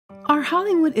Are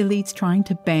Hollywood elites trying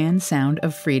to ban Sound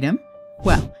of Freedom?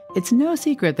 Well, it's no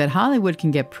secret that Hollywood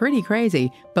can get pretty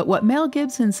crazy, but what Mel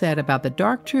Gibson said about the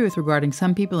dark truth regarding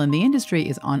some people in the industry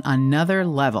is on another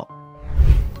level.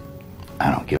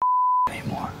 I don't give a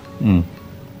anymore.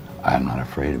 I'm not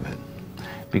afraid of it,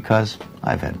 because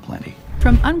I've had plenty.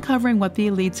 From uncovering what the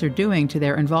elites are doing to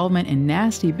their involvement in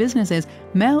nasty businesses,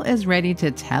 Mel is ready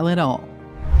to tell it all.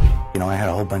 You know, I had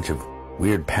a whole bunch of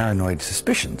weird paranoid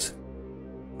suspicions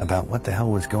about what the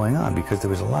hell was going on, because there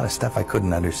was a lot of stuff I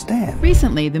couldn't understand.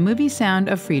 Recently, the movie Sound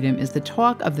of Freedom is the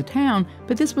talk of the town,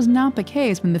 but this was not the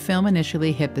case when the film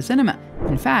initially hit the cinema.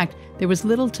 In fact, there was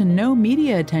little to no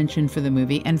media attention for the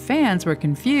movie, and fans were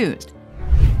confused.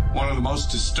 One of the most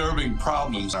disturbing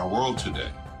problems in our world today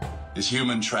is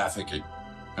human trafficking,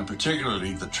 and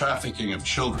particularly the trafficking of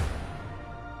children.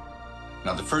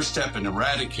 Now, the first step in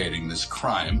eradicating this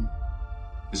crime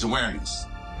is awareness.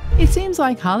 It seems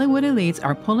like Hollywood elites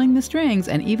are pulling the strings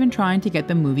and even trying to get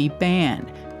the movie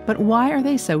banned. But why are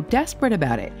they so desperate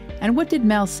about it? And what did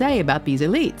Mel say about these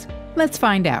elites? Let's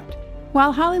find out.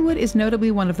 While Hollywood is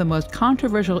notably one of the most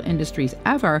controversial industries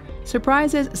ever,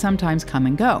 surprises sometimes come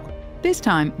and go. This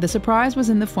time, the surprise was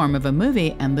in the form of a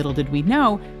movie, and little did we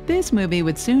know, this movie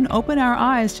would soon open our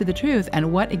eyes to the truth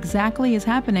and what exactly is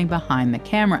happening behind the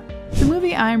camera. The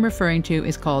movie I am referring to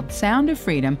is called Sound of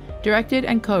Freedom, directed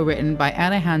and co-written by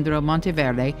Alejandro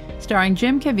Monteverde, starring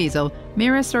Jim Caviezel,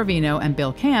 Mira Sorvino, and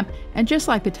Bill Camp, and just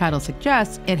like the title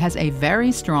suggests, it has a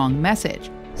very strong message.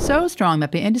 So strong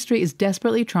that the industry is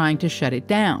desperately trying to shut it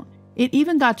down. It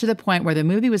even got to the point where the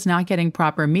movie was not getting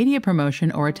proper media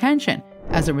promotion or attention.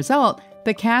 As a result,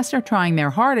 the cast are trying their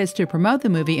hardest to promote the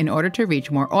movie in order to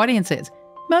reach more audiences.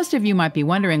 Most of you might be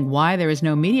wondering why there is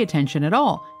no media attention at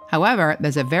all. However,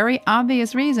 there's a very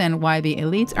obvious reason why the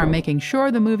elites are making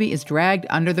sure the movie is dragged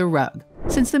under the rug.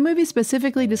 Since the movie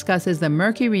specifically discusses the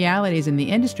murky realities in the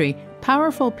industry,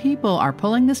 powerful people are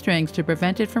pulling the strings to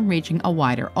prevent it from reaching a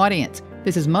wider audience.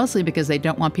 This is mostly because they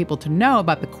don't want people to know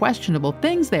about the questionable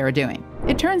things they are doing.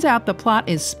 It turns out the plot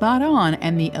is spot on,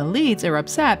 and the elites are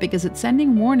upset because it's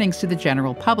sending warnings to the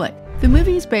general public. The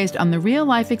movie is based on the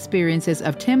real-life experiences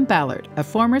of Tim Ballard, a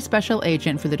former special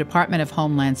agent for the Department of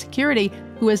Homeland Security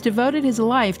who has devoted his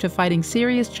life to fighting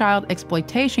serious child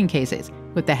exploitation cases.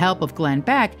 With the help of Glenn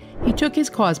Beck, he took his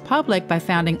cause public by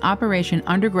founding Operation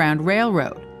Underground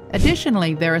Railroad.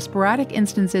 Additionally, there are sporadic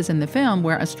instances in the film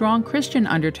where a strong Christian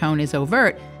undertone is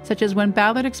overt, such as when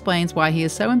Ballard explains why he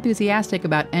is so enthusiastic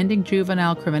about ending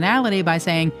juvenile criminality by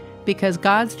saying, "Because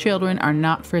God's children are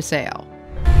not for sale."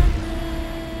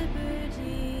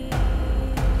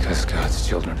 Because God's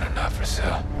children are not for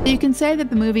sale. You can say that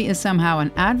the movie is somehow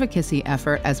an advocacy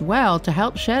effort as well to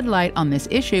help shed light on this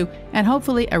issue and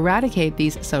hopefully eradicate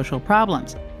these social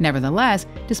problems. Nevertheless,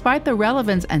 despite the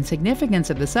relevance and significance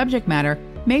of the subject matter,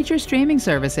 major streaming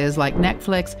services like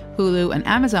Netflix, Hulu, and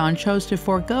Amazon chose to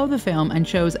forego the film and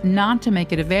chose not to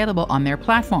make it available on their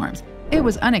platforms. It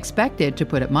was unexpected, to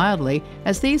put it mildly,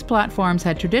 as these platforms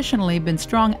had traditionally been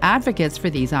strong advocates for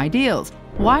these ideals.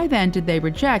 Why then did they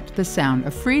reject the Sound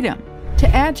of Freedom?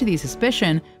 To add to the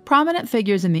suspicion, prominent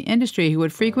figures in the industry who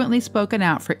had frequently spoken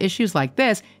out for issues like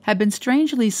this had been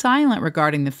strangely silent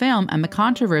regarding the film and the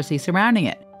controversy surrounding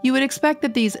it. You would expect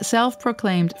that these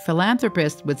self-proclaimed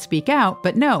philanthropists would speak out,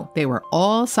 but no, they were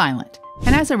all silent.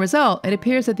 And as a result, it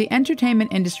appears that the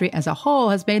entertainment industry as a whole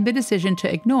has made the decision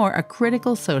to ignore a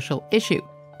critical social issue.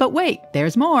 But wait,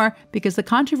 there's more, because the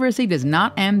controversy does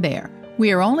not end there.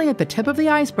 We are only at the tip of the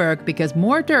iceberg because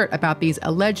more dirt about these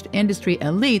alleged industry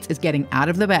elites is getting out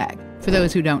of the bag. For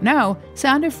those who don't know,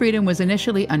 Sound of Freedom was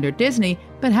initially under Disney,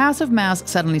 but House of Mouse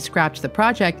suddenly scrapped the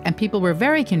project and people were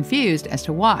very confused as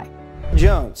to why.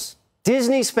 Jones.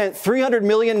 Disney spent $300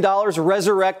 million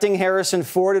resurrecting Harrison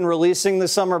Ford and releasing the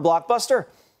summer blockbuster.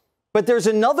 But there's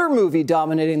another movie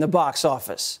dominating the box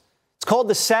office. It's called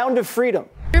The Sound of Freedom.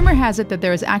 Rumor has it that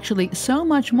there is actually so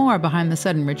much more behind the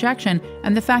sudden rejection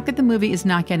and the fact that the movie is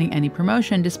not getting any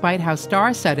promotion despite how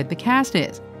star-studded the cast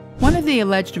is. One of the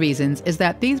alleged reasons is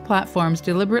that these platforms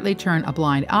deliberately turn a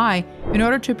blind eye in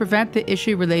order to prevent the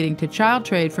issue relating to child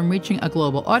trade from reaching a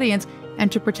global audience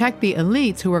and to protect the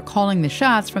elites who are calling the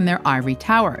shots from their ivory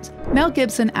towers. Mel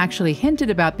Gibson actually hinted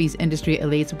about these industry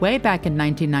elites way back in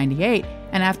 1998,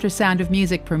 and after Sound of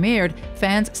Music premiered,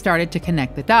 fans started to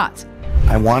connect the dots.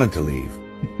 I wanted to leave,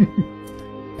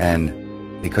 and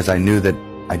because I knew that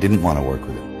I didn't want to work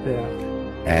with him.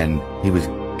 Yeah. And he was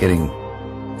getting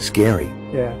scary.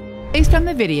 Yeah. Based on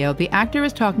the video, the actor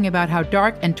is talking about how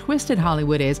dark and twisted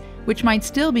Hollywood is, which might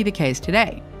still be the case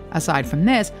today. Aside from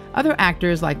this, other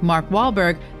actors like Mark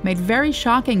Wahlberg made very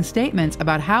shocking statements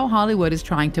about how Hollywood is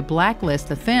trying to blacklist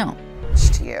the film.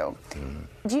 approached you.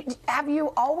 Have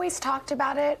you always talked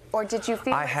about it, or did you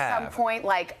feel at some point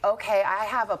like, okay, I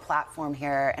have a platform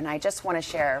here and I just want to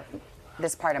share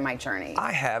this part of my journey?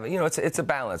 I have. You know, it's a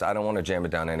balance. I don't want to jam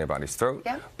it down anybody's throat,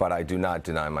 but I do not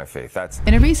deny my faith.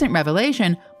 In a recent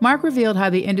revelation, Mark revealed how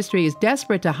the industry is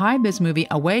desperate to hide this movie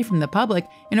away from the public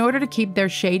in order to keep their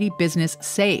shady business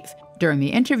safe. During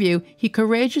the interview, he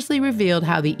courageously revealed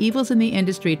how the evils in the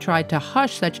industry tried to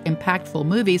hush such impactful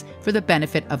movies for the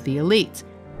benefit of the elites.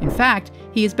 In fact,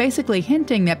 he is basically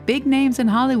hinting that big names in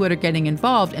Hollywood are getting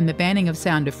involved in the banning of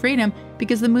Sound of Freedom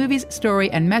because the movie's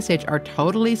story and message are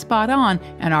totally spot on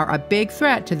and are a big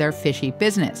threat to their fishy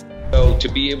business. So to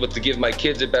be able to give my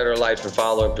kids a better life and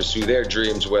follow and pursue their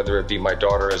dreams, whether it be my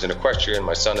daughter as an equestrian,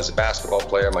 my son as a basketball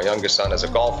player, my youngest son as a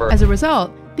golfer. As a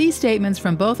result, these statements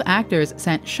from both actors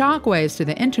sent shockwaves to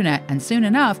the internet, and soon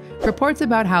enough, reports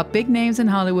about how big names in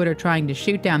Hollywood are trying to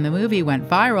shoot down the movie went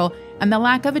viral, and the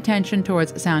lack of attention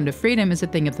towards Sound of Freedom is a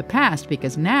thing of the past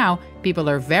because now people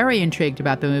are very intrigued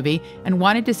about the movie and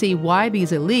wanted to see why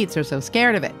these elites are so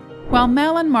scared of it. While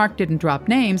Mel and Mark didn't drop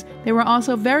names, they were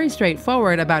also very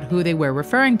straightforward about who they were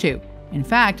referring to. In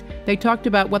fact, they talked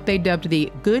about what they dubbed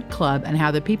the Good Club and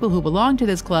how the people who belong to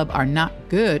this club are not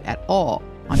good at all.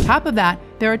 On top of that,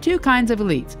 there are two kinds of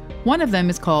elites. One of them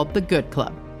is called the Good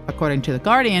Club. According to The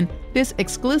Guardian, this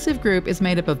exclusive group is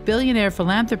made up of billionaire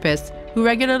philanthropists who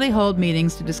regularly hold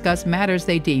meetings to discuss matters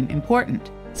they deem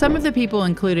important. Some of the people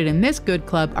included in this good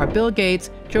club are Bill Gates,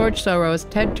 George Soros,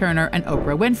 Ted Turner, and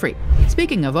Oprah Winfrey.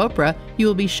 Speaking of Oprah, you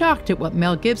will be shocked at what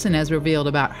Mel Gibson has revealed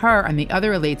about her and the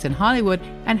other elites in Hollywood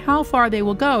and how far they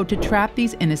will go to trap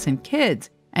these innocent kids.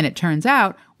 And it turns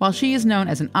out, while she is known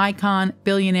as an icon,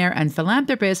 billionaire, and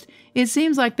philanthropist, it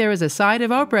seems like there is a side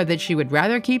of Oprah that she would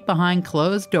rather keep behind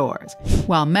closed doors.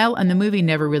 While Mel and the movie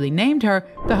never really named her,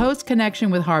 the host's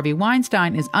connection with Harvey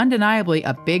Weinstein is undeniably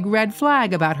a big red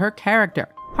flag about her character.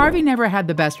 Harvey never had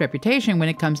the best reputation when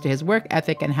it comes to his work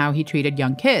ethic and how he treated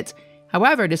young kids.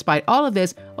 However, despite all of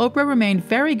this, Oprah remained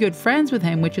very good friends with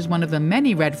him, which is one of the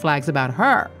many red flags about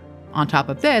her. On top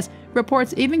of this,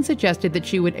 reports even suggested that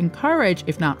she would encourage,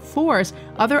 if not force,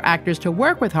 other actors to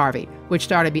work with Harvey, which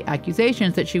started the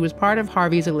accusations that she was part of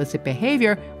Harvey's illicit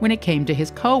behavior when it came to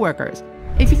his co-workers.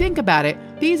 If you think about it,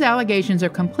 these allegations are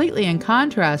completely in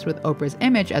contrast with Oprah's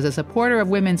image as a supporter of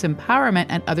women's empowerment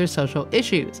and other social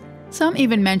issues. Some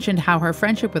even mentioned how her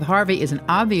friendship with Harvey is an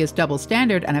obvious double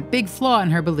standard and a big flaw in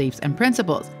her beliefs and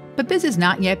principles. But this is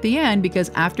not yet the end,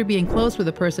 because after being close with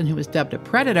a person who was dubbed a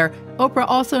predator, Oprah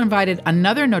also invited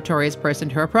another notorious person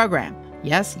to her program.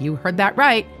 Yes, you heard that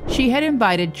right. She had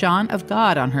invited John of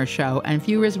God on her show, and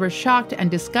viewers were shocked and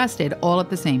disgusted all at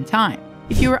the same time.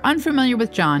 If you are unfamiliar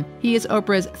with John, he is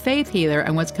Oprah's faith healer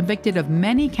and was convicted of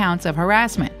many counts of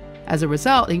harassment. As a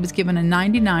result, he was given a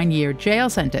 99-year jail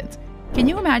sentence. Can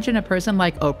you imagine a person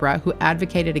like Oprah, who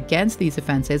advocated against these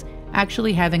offenses,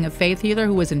 actually having a faith healer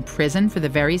who was in prison for the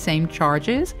very same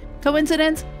charges?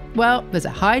 Coincidence? Well, there's a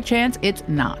high chance it's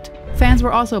not. Fans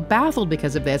were also baffled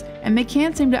because of this, and they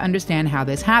can't seem to understand how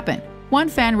this happened. One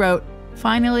fan wrote,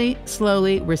 "Finally,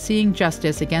 slowly, we're seeing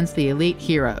justice against the elite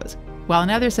heroes," while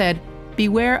another said,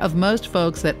 "Beware of most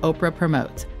folks that Oprah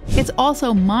promotes." It's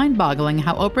also mind-boggling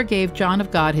how Oprah gave John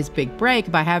of God his big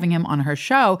break by having him on her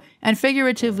show and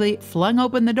figuratively flung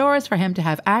open the doors for him to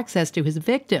have access to his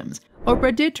victims.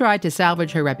 Oprah did try to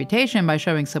salvage her reputation by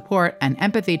showing support and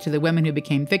empathy to the women who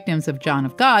became victims of John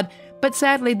of God, but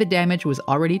sadly the damage was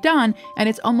already done, and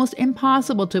it's almost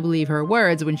impossible to believe her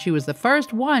words when she was the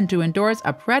first one to endorse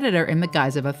a predator in the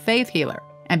guise of a faith healer.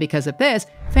 And because of this,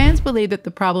 fans believe that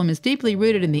the problem is deeply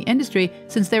rooted in the industry,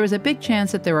 since there is a big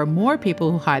chance that there are more people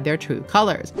who hide their true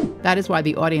colors. That is why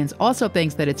the audience also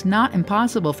thinks that it's not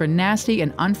impossible for nasty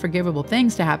and unforgivable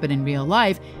things to happen in real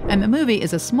life, and the movie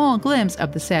is a small glimpse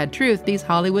of the sad truth these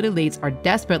Hollywood elites are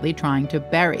desperately trying to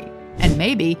bury. And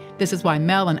maybe this is why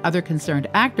Mel and other concerned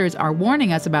actors are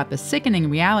warning us about the sickening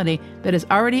reality that is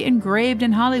already engraved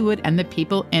in Hollywood and the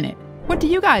people in it. What do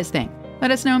you guys think? Let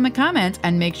us know in the comments,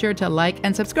 and make sure to like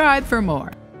and subscribe for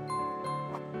more.